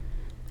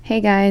Hey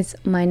guys,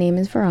 my name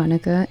is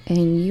Veronica,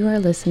 and you are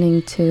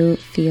listening to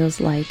Feels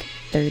Like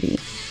 30.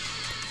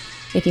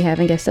 If you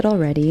haven't guessed it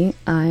already,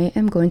 I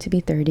am going to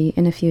be 30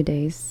 in a few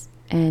days.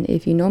 And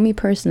if you know me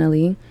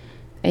personally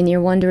and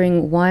you're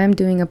wondering why I'm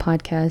doing a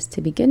podcast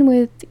to begin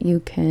with, you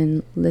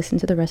can listen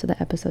to the rest of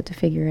the episode to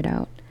figure it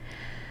out.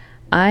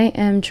 I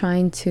am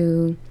trying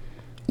to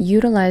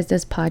utilize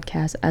this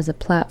podcast as a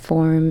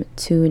platform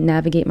to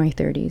navigate my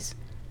 30s.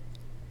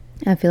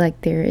 I feel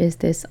like there is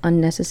this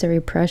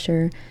unnecessary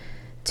pressure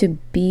to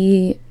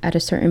be at a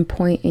certain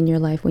point in your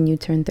life when you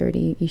turn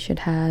 30. You should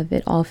have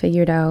it all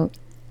figured out.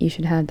 You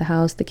should have the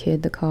house, the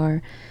kid, the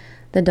car,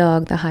 the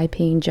dog, the high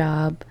paying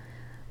job.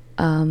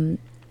 And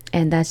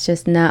that's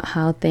just not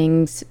how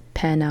things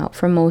pan out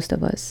for most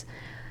of us.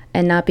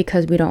 And not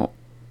because we don't,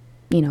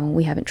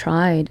 we haven't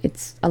tried.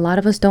 It's a lot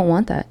of us don't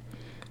want that.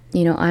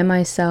 I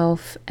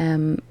myself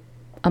am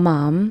a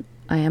mom.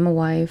 I am a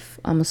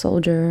wife. I'm a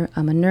soldier.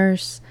 I'm a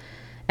nurse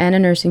and a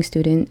nursing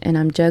student, and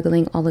I'm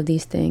juggling all of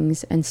these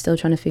things and still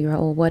trying to figure out,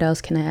 well, what else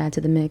can I add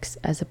to the mix,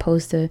 as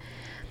opposed to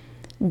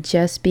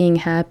just being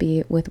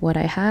happy with what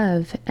I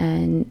have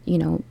and,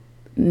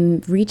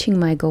 reaching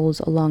my goals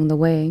along the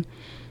way.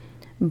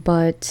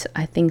 But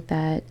I think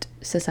that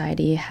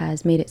society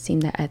has made it seem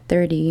that at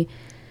 30,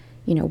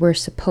 we're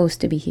supposed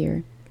to be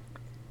here.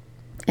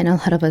 And a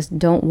lot of us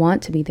don't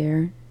want to be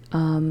there.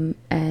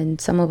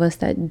 And some of us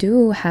that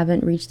do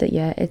haven't reached it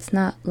yet. It's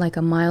not like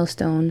a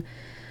milestone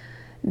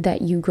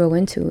that you grow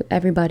into.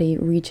 Everybody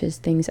reaches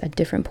things at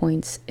different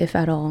points, if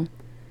at all.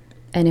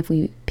 And if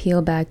we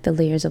peel back the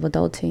layers of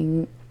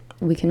adulting,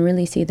 we can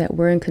really see that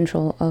we're in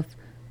control of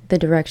the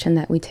direction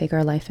that we take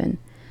our life in.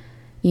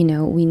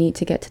 We need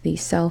to get to the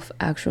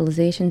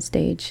self-actualization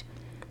stage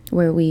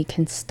where we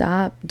can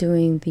stop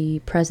doing the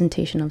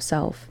presentation of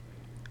self,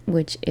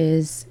 which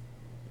is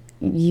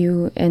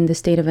you in the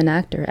state of an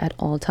actor at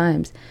all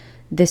times.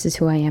 This is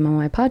who I am on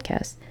my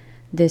podcast.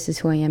 This is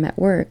who I am at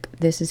work.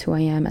 This is who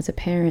I am as a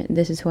parent.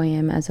 This is who I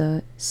am as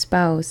a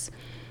spouse.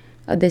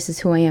 This is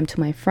who I am to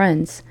my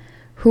friends.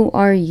 Who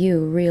are you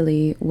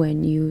really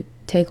when you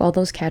take all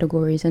those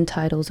categories and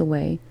titles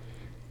away?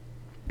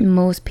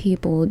 Most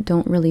people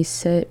don't really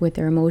sit with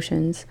their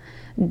emotions.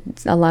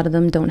 A lot of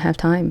them don't have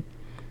time,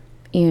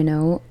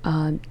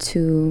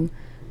 to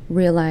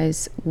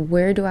realize,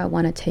 where do I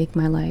want to take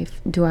my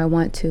life? Do I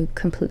want to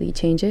completely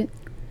change it?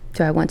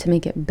 Do I want to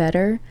make it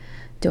better?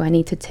 Do I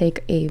need to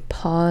take a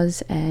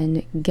pause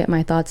and get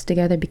my thoughts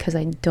together because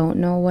I don't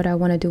know what I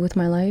want to do with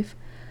my life?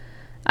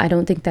 I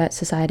don't think that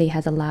society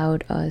has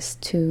allowed us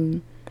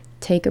to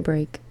take a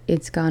break.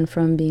 It's gone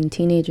from being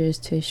teenagers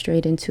to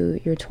straight into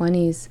your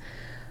 20s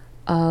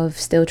of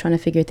still trying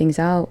to figure things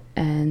out.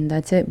 And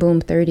that's it. Boom,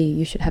 30.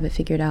 You should have it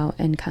figured out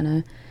and kind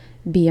of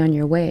be on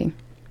your way,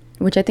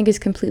 which I think is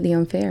completely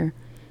unfair.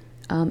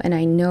 And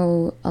I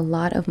know a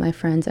lot of my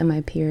friends and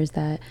my peers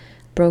that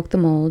broke the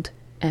mold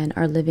and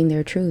are living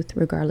their truth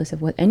regardless of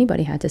what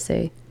anybody had to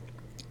say.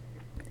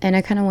 And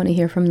I kind of want to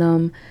hear from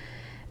them.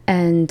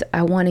 And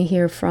I want to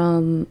hear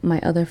from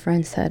my other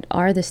friends that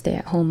are the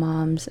stay-at-home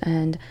moms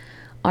and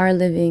are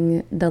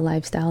living the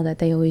lifestyle that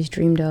they always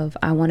dreamed of.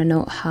 I want to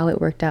know how it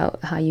worked out,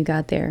 how you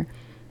got there.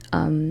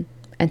 And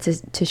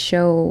to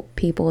show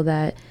people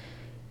that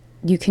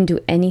you can do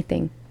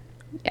anything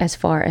as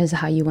far as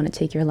how you want to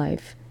take your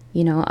life.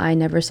 I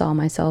never saw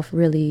myself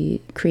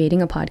really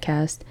creating a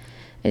podcast.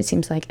 It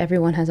seems like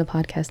everyone has a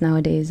podcast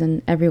nowadays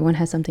and everyone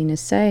has something to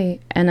say.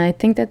 And I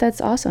think that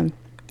that's awesome.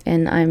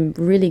 And I'm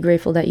really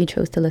grateful that you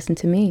chose to listen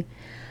to me.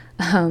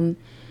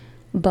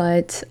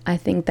 But I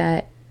think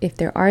that if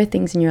there are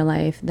things in your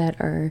life that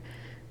are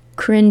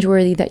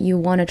cringeworthy that you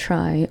want to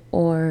try,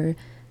 or,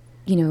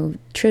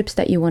 trips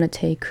that you want to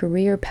take,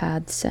 career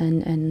paths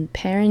and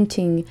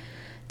parenting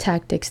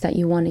tactics that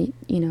you want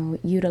to,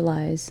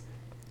 utilize,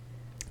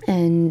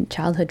 and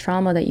childhood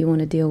trauma that you want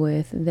to deal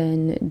with,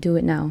 then do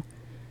it now.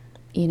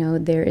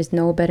 There is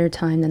no better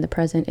time than the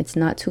present. It's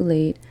not too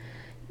late.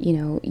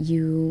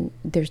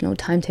 There's no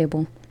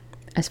timetable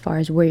as far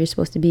as where you're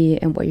supposed to be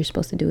and what you're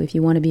supposed to do. If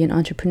you want to be an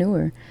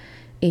entrepreneur,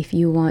 if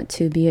you want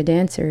to be a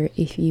dancer,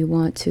 if you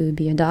want to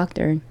be a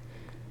doctor,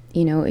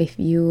 if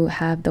you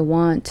have the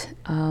want,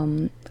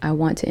 I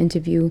want to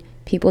interview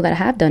people that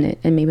have done it,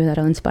 and maybe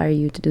that'll inspire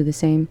you to do the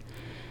same.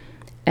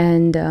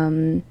 And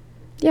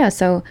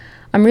so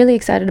I'm really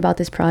excited about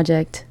this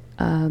project.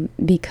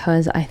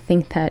 Because I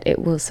think that it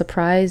will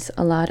surprise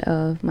a lot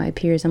of my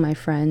peers and my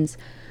friends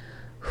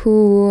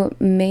who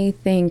may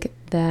think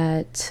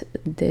that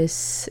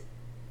this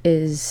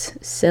is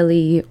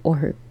silly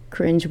or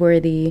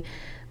cringeworthy,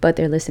 but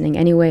they're listening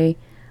anyway.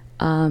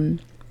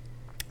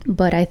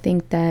 But I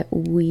think that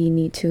we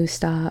need to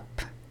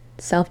stop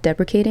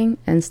self-deprecating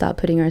and stop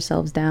putting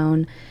ourselves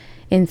down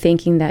in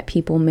thinking that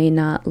people may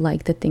not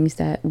like the things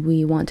that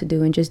we want to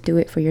do, and just do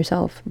it for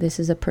yourself. This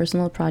is a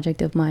personal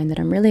project of mine that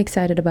I'm really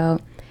excited about.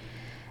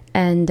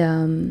 And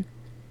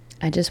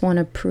I just want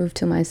to prove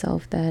to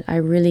myself that I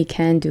really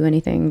can do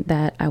anything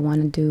that I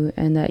want to do,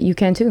 and that you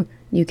can too.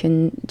 You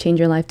can change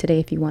your life today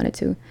if you wanted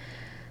to.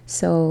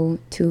 So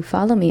to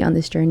follow me on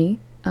this journey,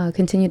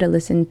 continue to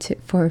listen to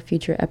for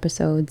future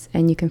episodes,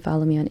 and you can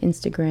follow me on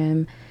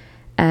Instagram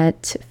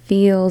at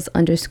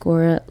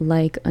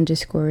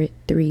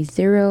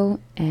feels_like_30.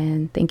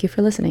 And thank you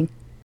for listening.